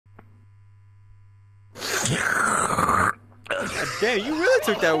God damn, you really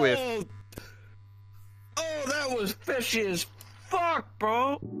took that whiff. Oh, that was fishy as fuck,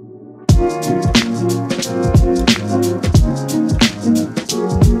 bro.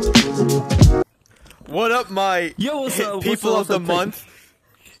 What up, my people of the month?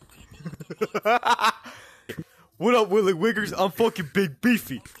 What up, Willy Wiggers? I'm fucking Big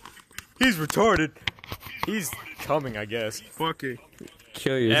Beefy. He's retarded. He's coming, I guess. Fuck it.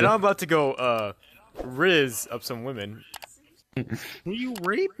 Kill yourself. And I'm about to go, rizz up some women. Who you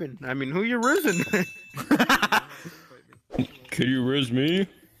raping? I mean, who you rizzing? Could you riz me?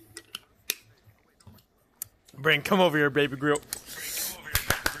 Brain, come over here, baby girl.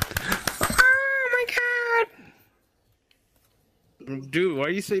 Dude, why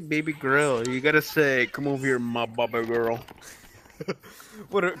you say baby girl? You gotta say, come over here, my baby girl.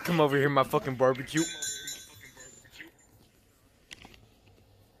 Come over here, my fucking barbecue.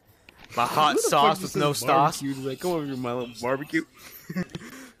 My hot sauce with no sauce. Like, come over here, my little barbecue.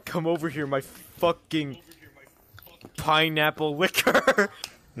 Come over here, my fucking pineapple liquor.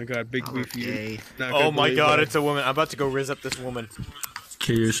 I got Big Beefy. Oh my god, it's a woman. I'm about to go rizz up this woman.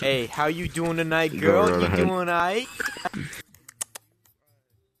 Kill yourself. Hey, how you doing tonight, girl? You doing alright?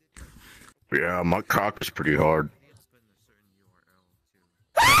 Yeah, my cock is pretty hard.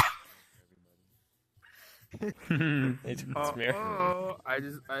 It's me. I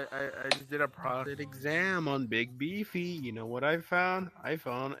just did a prostate exam on Big Beefy. You know what I found? I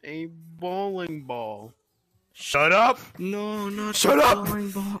found a bowling ball. Shut up! No, not Shut the up!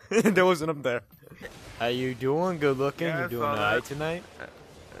 bowling ball. There wasn't up there. How you doing? Good looking? Yeah, You I doing saw alright that. tonight?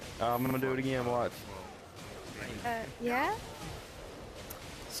 I'm gonna do it again. Watch. Yeah?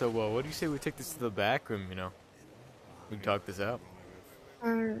 So, what do you say we take this to the back room, you know? We can talk this out.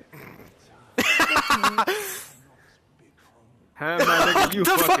 Hey, man, look at you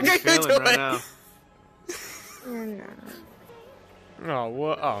The fuck fucking are you failing doing? right now. Oh,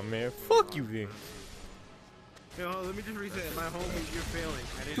 what? Oh, man. Fuck you, then. Yo, let me just reset. My homie, you're failing.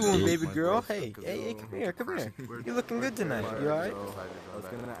 I didn't Doing, know. baby girl? Hey, come here, come here. You looking good tonight. You alright? I was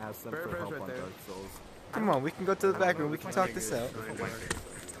gonna ask them for help on Dark Souls. Come on, we can go to the back room. We can talk this out.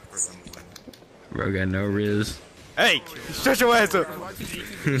 Bro got no riz. Hey, shut your ass up. What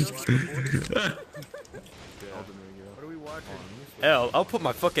are we watching? L, I'll put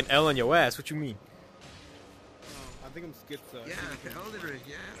my fucking L on your ass. What you mean? I think I'm schizo. Yeah, Elder,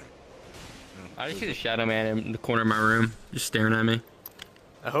 yeah. I just see the shadow man in the corner of my room, just staring at me.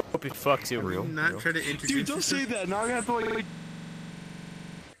 I hope he fucks you. Do not try to introduce Dude, don't say that. Now I'm gonna have to like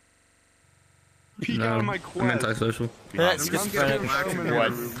peek No, out of my I'm quest. antisocial. That's schizophrenic.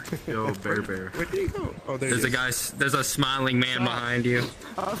 What? Yo, bear. Where did he go? Oh, there There's he a guy. There's a smiling man behind you.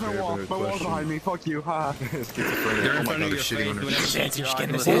 That's my wall. My wall's behind me. Fuck you. Ha. They're in front of your face. There's ants in your skin.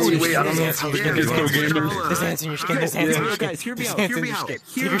 There's Holy ants in wait, I your don't know skin. how There's ants in your skin. to There's ants in your skin. There's ants in your skin. Guys, hear me out. There's Hear ants in me your out. skin.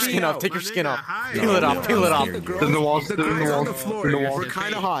 Hear Take your me skin out. off. Take your skin off. Hi. Peel it off. Peel it off. There's the walls. The There's the guys on walls. the floor There's the walls. were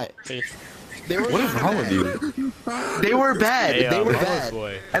kind of hot. What is wrong with you? They were bad. Hey, They were Mama's bad.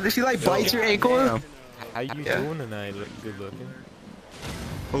 boy. And then she like bites your ankle. How you doing tonight? Good looking.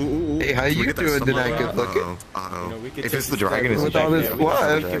 Hey, how you doing tonight? Good looking. You know, we could If take it's the this dragon, back it's room. the all this Yeah,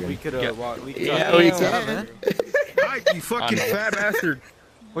 blood. we could Yeah, talk we this out, can. man. Hi, you fucking fat bastard.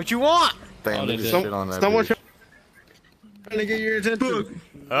 What you want? Family just Some- shit on that Someone bitch. trying to get your attention.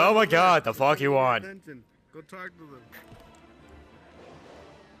 Oh my god, the fuck you want? Go talk to them.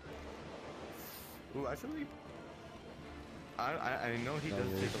 Ooh, actually, I know he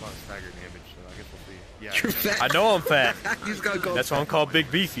does take a lot of stagger damage, so I guess we'll see. Yeah. You're fat. I know I'm fat. He's gotta go. That's why I'm called Big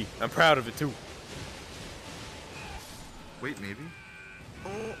Beefy. I'm proud of it too. Wait, maybe?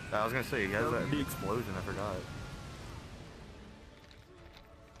 Oh. I was gonna say, he has that explosion, I forgot.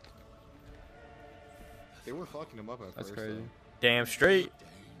 They were fucking him up at That's first. crazy. Damn straight.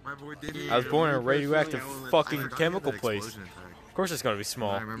 My boy did I was born in a radioactive fucking I forgot he had chemical that place. explosion attack. Of course it's gonna be I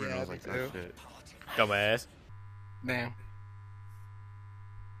small. remember and I was like, Yeah, that shit. Dumbass. Damn.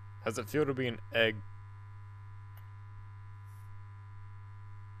 How's it feel to be an egg?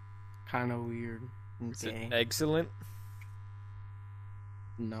 Kind of weird. Is it excellent?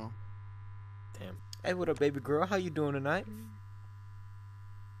 No. Damn. Hey, what up, baby girl? How you doing tonight?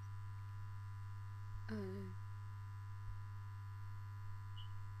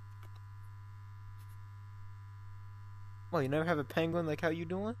 Well, you never have a penguin like how you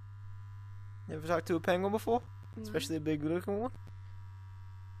doing? Never talked to a penguin before? Especially a big looking one?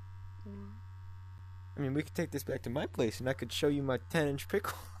 I mean, we could take this back to my place and I could show you my 10-inch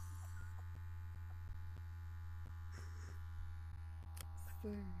pickle.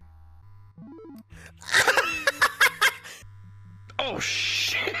 Oh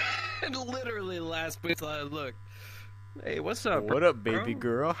shit! Literally last place I looked. Hey, what's up? What up, baby bro?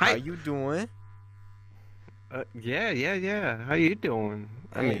 girl? How Hi. you doing? Yeah. How you doing?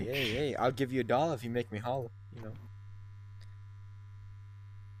 I mean, Hey, I'll give you $1 if you make me holler, you know.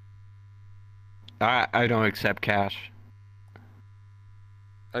 I don't accept cash.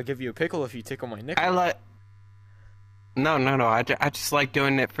 I'll give you a pickle if you tickle my nickel. No. I just like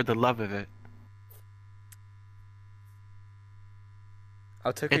doing it for the love of it.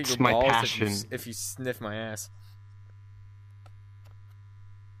 I'll tickle It's your my balls passion. if you sniff my ass.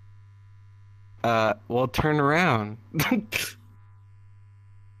 Well, turn around. God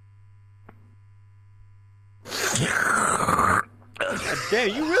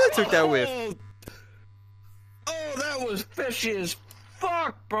damn, you really took that whiff. Oh, that was fishy as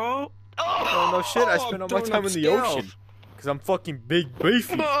fuck, bro. Oh, no shit, I spend all my time in the ocean. Because I'm fucking Big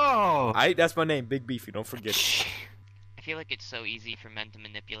Beefy. Oh. That's my name, Big Beefy, don't forget it. I feel like it's so easy for men to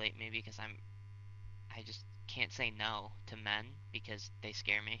manipulate me because I just can't say no to men because they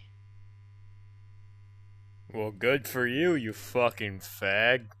scare me. Well, good for you, you fucking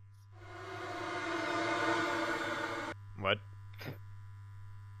fag. What?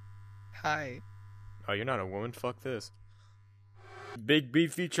 Hi. Oh, you're not a woman? Fuck this. Big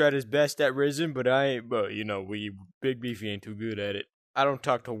Beefy tried his best at rizzing, but Big Beefy ain't too good at it. I don't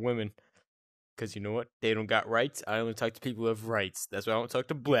talk to women. Because you know what? They don't got rights. I only talk to people who have rights. That's why I don't talk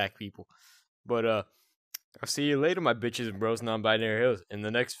to black people. But, I'll see you later, my bitches and bros, non-binary hills. In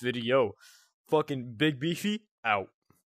the next video, fucking Big Beefy, out.